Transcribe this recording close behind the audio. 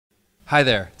Hi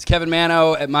there. It's Kevin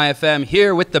Manno at MyFm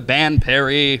here with the band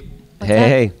Perry.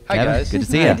 Hey. Hi, Kevin. guys. Good to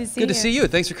see you. Good to see you.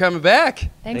 Thanks for coming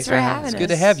back. Thanks for having us. It's good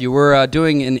to have you. We're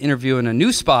doing an interview in a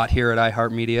new spot here at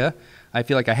iHeartMedia. I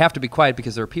feel like I have to be quiet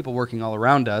because there are people working all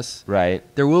around us. Right.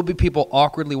 There will be people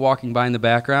awkwardly walking by in the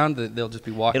background. They'll just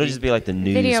be walking. It'll just be like the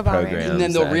news Video program. And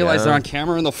then they'll realize they're on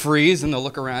camera and they'll freeze and they'll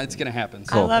look around. It's going to happen.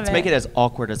 I love Let's it. make it as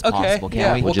awkward as possible, can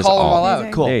yeah. we? We'll Just call them all Amazing.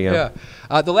 out. Cool. There you go.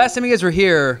 Yeah. The last time you guys were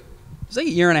here, it was like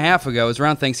a year and a half ago. It was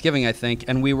around Thanksgiving, I think.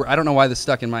 And I don't know why this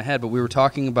stuck in my head, but we were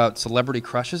talking about celebrity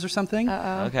crushes or something.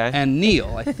 Uh-oh. Okay. And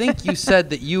Neil, I think you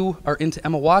said that you are into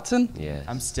Emma Watson. Yeah.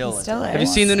 I'm still He still into is. Have you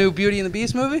seen the new Beauty and the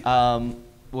Beast movie?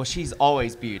 Well, she's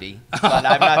always beauty, but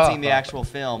I've not seen the actual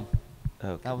film.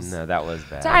 Oh, that that was- was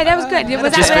bad. Sorry, that was good.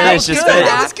 Was Just that finish, just finish.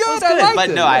 That was good. I liked But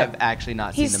it. no, Yeah. I've actually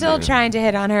not seen He's the still movie. trying to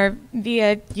hit on her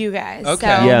via you guys.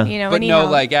 Okay. So, Yeah. you know, But when no, he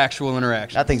like, actual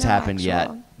interaction. Nothing's No happened actual.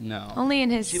 yet. No. Only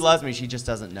in his. She loves me. She just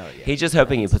doesn't know it yet. He's just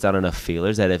hoping he puts out enough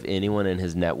feelers that if anyone in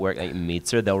his network meets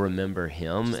her, they'll remember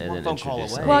him Just and one then phone call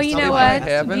introduce away. her. Well, you Something know like what?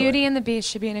 that. Happen. Beauty and the Beast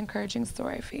should be an encouraging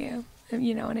story for you.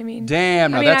 You know what I mean?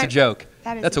 Damn, no, I mean, that's a joke.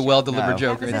 that is That's a a joke. well-delivered No.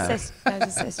 joke That right was, there. that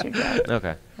was a sister joke.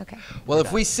 Okay. Okay. Well,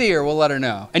 if we see her, we'll let her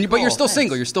know. But you're Cool, still thanks.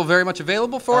 single. You're still very much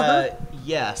available for her?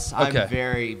 Yes, Okay. I'm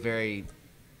very, very,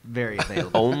 very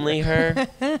available. Only her?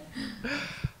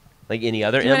 Like any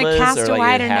other Do you wanna Emmas? cast or a like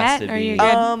wider it has net, to or be... you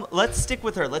good? Let's stick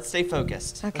with her. Let's stay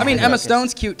focused. Okay. I mean, Stay Emma focused.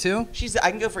 Stone's cute, too.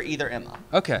 I can go for either Emma.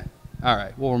 Okay. All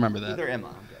right. We'll remember that. Either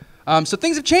Emma. I'm good. So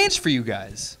things have changed for you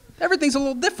guys. Everything's a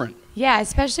little different. Yeah,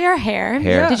 especially our hair.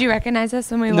 Hair. Did you recognize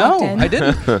us when we No, walked in? I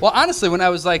didn't. Well, honestly, when I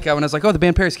was like, oh, the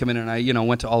band Perry's coming in, and I,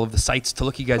 went to all of the sites to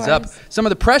look you guys up. course. Some of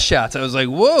the press shots, I was like,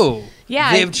 whoa.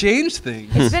 Yeah, They've changed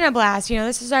things. It's been a blast.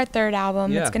 This is our third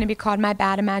album. Yeah. It's going to be called My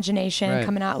Bad Imagination, Right.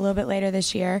 coming out a little bit later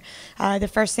this year. The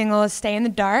first single is Stay in the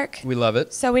Dark. We love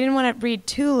it. So we didn't want to read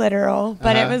too literal,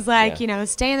 but it was like, Yeah.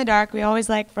 stay in the dark. We always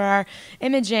like for our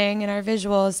imaging and our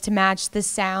visuals to match the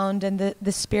sound and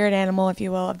the spirit animal, if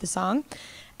you will, of the song.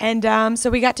 And so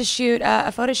we got to shoot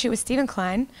a photo shoot with Stephen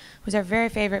Klein, who's our very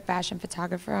favorite fashion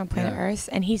photographer on planet Yeah. Earth.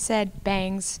 And he said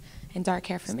bangs and dark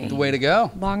hair for me. The way to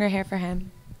go. Longer hair for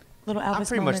him. Little Elvis I'm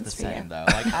pretty much the moments for same, you. though.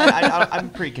 Like, I'm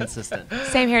pretty consistent.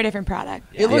 Same hair, different product.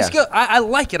 It looks Yeah. good. I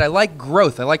like it. I like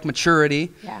growth. I like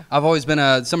maturity. Yeah. I've always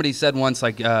been somebody said once,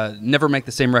 like, never make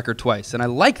the same record twice. And I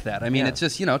like that. I mean, it's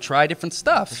just, try different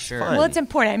stuff. For sure. Well, it's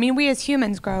important. I mean, we as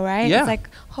humans grow, right? Yeah. It's like,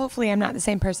 hopefully I'm not the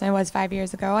same person I was 5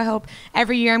 years ago. I hope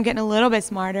every year I'm getting a little bit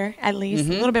smarter, at least,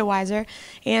 Mm-hmm. a little bit wiser.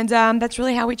 And that's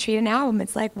really how we treat an album.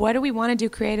 It's like, what do we want to do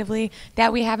creatively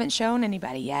that we haven't shown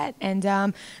anybody yet? And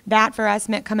that for us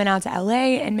meant coming out to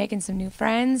LA and making some new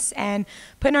friends and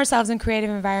putting ourselves in creative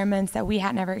environments that we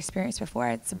had never experienced before.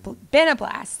 It's been a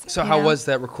blast. So you how know? was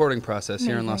that recording process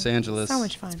here in Los Amazing. Angeles? So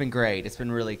much fun. It's been great. It's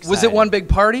been really exciting. Was it one big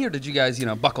party, or did you guys,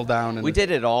 buckle down? And We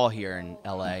did it all here in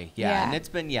LA. Yeah. And it's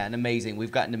been an amazing.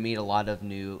 We've gotten to meet a lot of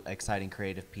new, exciting,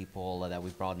 creative people that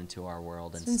we've brought into our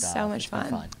world and been stuff. so much It's been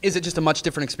fun. Is it just a much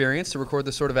different experience to record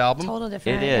this sort of album? Total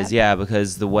different. It is, yeah,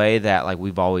 because the way that like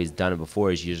we've always done it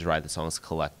before is you just write the songs,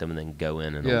 collect them, and then go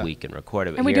in Yeah. a week and record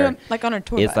it. But And we do here, it like on our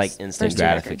tour it's bus, like instant first two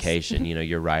records. gratification.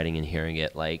 You're writing and hearing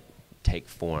it like take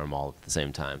form all at the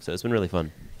same time. So it's been really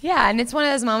fun. Yeah, and it's one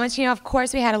of those moments, of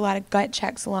course we had a lot of gut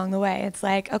checks along the way. It's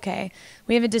like, okay,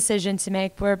 we have a decision to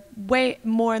make. We're way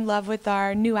more in love with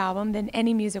our new album than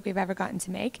any music we've ever gotten to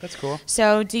make. That's cool.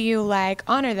 So do you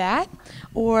honor that,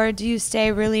 or do you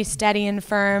stay really steady and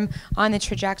firm on the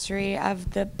trajectory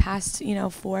of the past,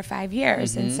 4 or 5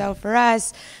 years? And so for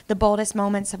us, the boldest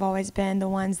moments have always been the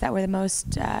ones that were the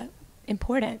most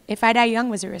important. If I Die Young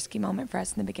was a risky moment for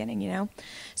us in the beginning,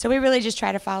 So we really just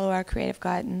try to follow our creative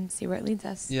gut and see where it leads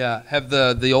us. Yeah. Have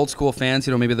the old school fans,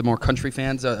 maybe the more country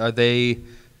fans, are they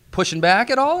pushing back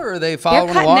at all, or are they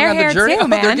following cutting along their on the hair journey? too,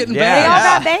 man. They're getting They bangs.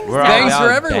 all got bangs We're now. all Bangs for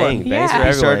out, everyone. Bangs Yeah. for We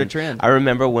everyone. started a trend. I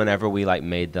remember whenever we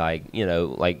made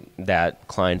that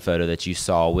Klein photo that you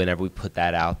saw. Whenever we put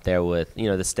that out there with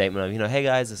the statement of hey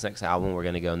guys, this next album we're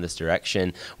gonna go in this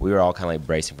direction. We were all kind of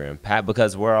bracing for impact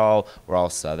because we're all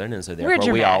Southern, and so therefore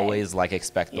we dramatic. always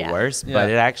expect the Yeah. worst. Yeah. But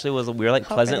it actually was we were for the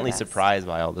pleasantly best. surprised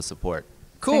by all the support.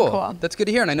 Cool. Cool. That's good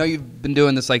to hear. And I know you've been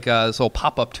doing this this whole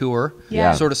pop-up tour,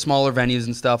 Yeah. sort of smaller venues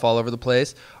and stuff all over the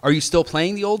place. Are you still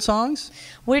playing the old songs?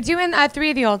 We're doing 3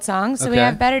 of the old songs. So we Okay.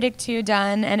 have Better Dick 2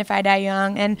 done and If I Die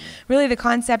Young. And really the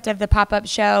concept of the pop-up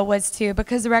show was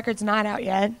because the record's not out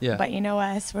yet, Yeah. but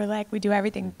us, we do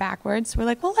everything backwards.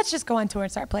 We're well, let's just go on tour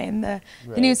and start playing the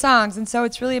new songs. And so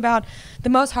it's really about the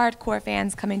most hardcore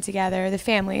fans coming together, the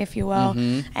family, if you will.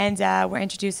 And we're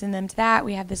introducing them to that.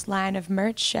 We have this line of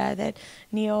merch that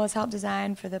Neil has helped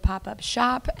design for the pop-up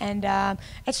shop, and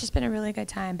it's just been a really good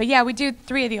time. But yeah, we do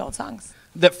 3 of the old songs.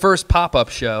 That first pop-up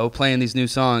show, playing these new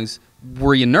songs,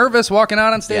 were you nervous walking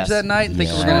out on stage Yes. that night and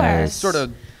thinking we're going to Yes. sort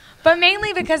of... But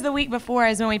mainly because the week before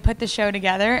is when we put the show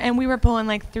together, and we were pulling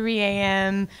like 3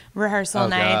 a.m. rehearsal Oh,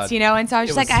 nights, God. you know, and so I was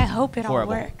It just like, was I hope it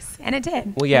horrible. all works. And it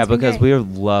did. Well, yeah, It's been because great.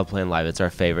 we love playing live. It's our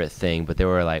favorite thing. But there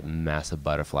were like massive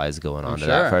butterflies going on to sure.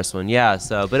 that first one. Yeah.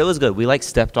 So, but it was good. We like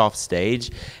stepped off stage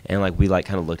and like we like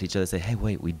kind of looked at each other and said, "Hey,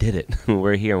 wait, we did it.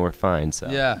 We're here and we're fine." So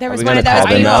Yeah. There Are was we one gonna of those call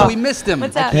them people. out? We missed him.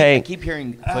 What's up? Hey. I keep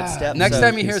hearing footsteps. Next so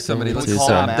time you hear somebody, we'll let's call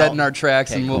stop them dead out. in our tracks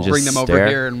and Okay, we'll cool. bring Just them over stare.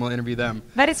 here and we'll interview them.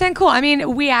 But it's been cool. I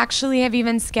mean, we actually have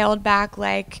even scaled back,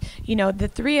 like, you know, the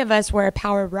 3 of us were a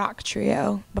power rock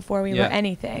trio before we Yeah. were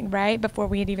anything, right? Before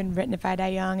we had even written If I Die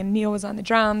Young, and Neil was on the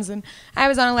drums, and I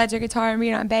was on electric guitar and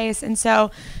Reed on bass. And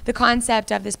so the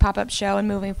concept of this pop-up show and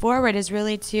moving forward is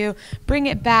really to bring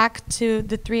it back to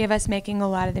the 3 of us making a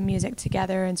lot of the music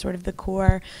together and sort of the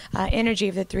core energy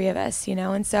of the 3 of us, you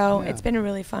know? And so Yeah. it's been a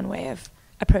really fun way of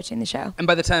approaching the show. And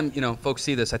by the time, you know, folks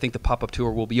see this, I think the pop-up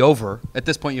tour will be over. At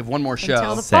this point, you have one more show.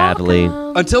 Until the Sadly.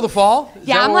 fall comes. Until the fall? Is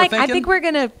Yeah, that I'm what we're like, I thinking? think we're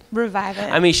going to revive it.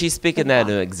 I mean, she's speaking Good that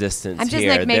call. into existence. I'm just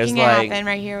here. like making it There's, like, happen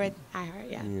right here with iHeart,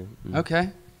 yeah. Okay.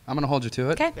 I'm going to hold you to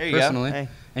it. Okay. There you go. personally. Hey.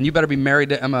 And you better be married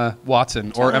to Emma Watson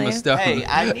or Totally. Emma Stone. Hey,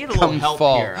 I need a come little help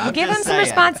fall. here. I'm Give him just some saying.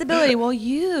 responsibility. Well,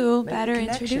 you Make a better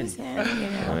connection. introduce him. You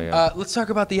Oh, know? yeah. Let's talk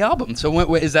about the album.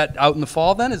 So is that out in the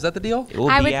fall then? Is that the deal? It will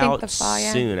I be would think out the fall,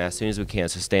 yeah. soon, as soon as we can.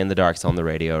 So Stay in the Dark's on the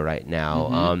radio right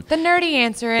now. The nerdy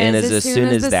answer is And as soon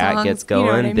as the that songs, gets you know what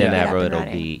going, I mean, then get up ever and it'll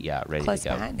running. be ready Close to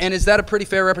go. behind. And is that a pretty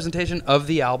fair representation of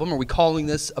the album? Are we calling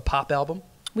this a pop album?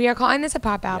 We are calling this a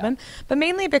pop album, but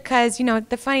mainly because, you know,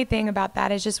 the funny thing about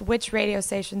that is just which radio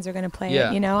stations are going to play Yeah.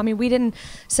 it, you know? I mean, we didn't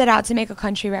set out to make a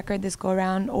country record this go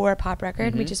around or a pop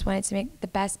record. We just wanted to make the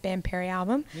best Band Perry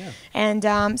album. Yeah.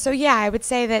 And so, yeah, I would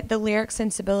say that the lyric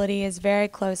sensibility is very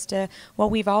close to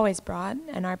what we've always brought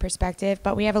in our perspective,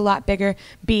 but we have a lot bigger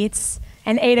beats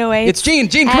and 808s. It's Gene.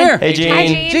 Gene, come And- here. Hey, Gene. Hi,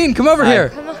 Gene. Gene, come over here.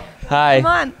 Come on. Hi.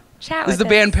 Come on. Chat This is with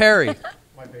the us. band Perry.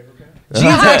 Gene's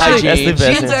Hi, actually, Gene. That's the best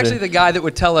Gene's answer. actually the guy that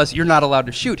would tell us you're not allowed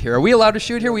to shoot here. Are we allowed to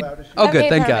shoot here? Oh, good. Okay,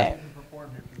 Thank perfect.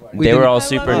 God. We They were didn't- all I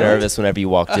super love it. nervous whenever you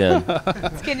walked in.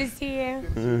 It's good to see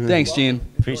you. Thanks, Gene.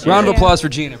 Appreciate Round of it. applause for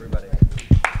Gene, everybody.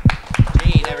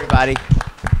 Gene, everybody.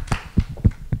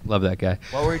 Love that guy.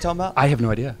 What were we talking about? I have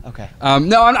no idea. Okay.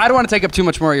 No, I don't want to take up too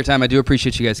much more of your time. I do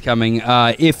appreciate you guys coming.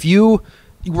 If you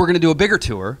were going to do a bigger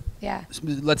tour, Yeah.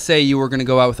 let's say you were going to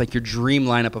go out with like your dream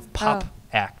lineup of pop Oh.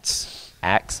 acts.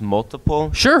 Acts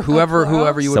multiple. Sure, whoever cool.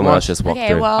 whoever you would Someone want else just walked Okay,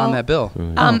 through. well, on that bill.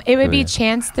 It would Oh, be yeah.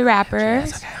 Chance the Rapper.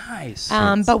 Nice.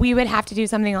 But we would have to do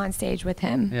something on stage with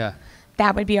him. Yeah.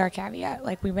 That would be our caveat.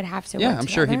 Like, we would have to Yeah, work I'm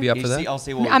sure he'd be together. up for that. I'll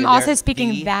see what we I'm did also there. speaking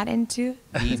the, that into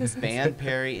The Band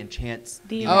Perry and Chance.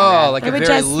 the Oh, like It a would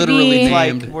very just literally be-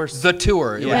 named Like we're the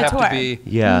tour. It would Yeah. have The to tour. be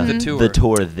Yeah, the tour. the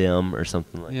tour them or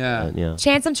something like Yeah. that. Yeah.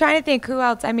 Chance, I'm trying to think who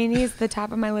else. I mean, he's the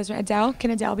top of my list. Adele.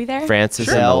 Can Adele be there? Francis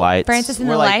Sure. and the Lights. Francis and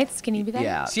We're the like- Lights. Can you be there?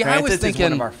 Yeah. See, Francis I was thinking is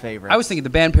one of our favorites. I was thinking the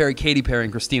band Perry, Katy Perry,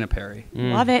 and Christina Perry.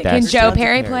 Love it. That's Can Joe tons of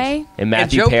Perry Perrys. play? And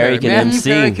Matthew Joe Perry can Matthew MC.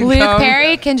 Perry can Luke come,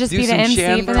 Perry can just do be the some MC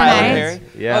Chandler for the Tyler night. Perry.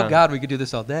 Yeah. Oh God, we could do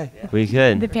this all day. We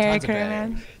could. The Perry Tons of crew, Perry.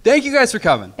 man. Thank you guys for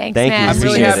coming. Thanks, Thank you. man. I'm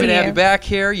really Appreciate happy it. to have you back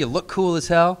here. You look cool as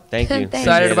hell. Thank you. Thank you. Excited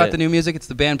Appreciate about it. the new music. It's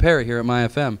the band Perry here at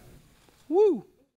MyFM. Woo.